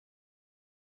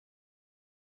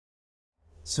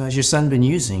So has your son been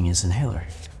using his inhaler?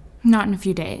 Not in a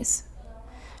few days.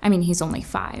 I mean, he's only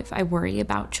 5. I worry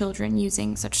about children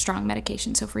using such strong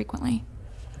medication so frequently.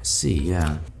 I see,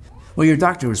 yeah. Well, your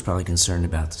doctor was probably concerned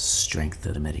about the strength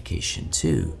of the medication,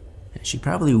 too. And she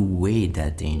probably weighed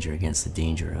that danger against the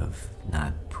danger of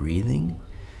not breathing.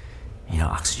 You know,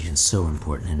 oxygen is so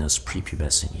important in those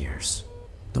prepubescent years.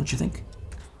 Don't you think?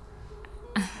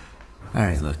 All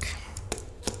right, look.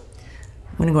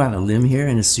 I'm gonna go out on a limb here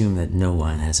and assume that no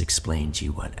one has explained to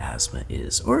you what asthma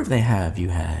is. Or if they have, you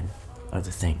had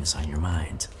other things on your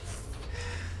mind.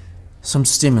 Some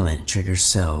stimulant triggers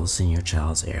cells in your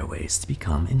child's airways to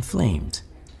become inflamed.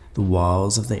 The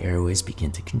walls of the airways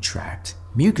begin to contract,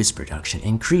 mucus production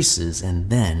increases, and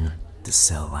then the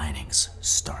cell linings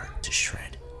start to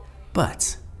shred.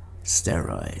 But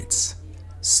steroids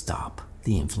stop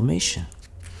the inflammation.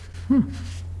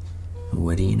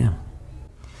 What do you know?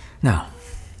 Now,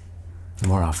 the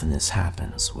more often this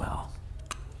happens, well...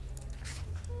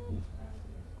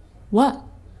 What?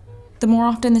 The more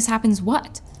often this happens,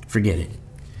 what? Forget it.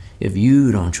 If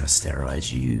you don't trust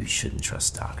steroids, you shouldn't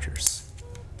trust doctors.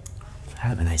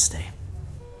 Have a nice day.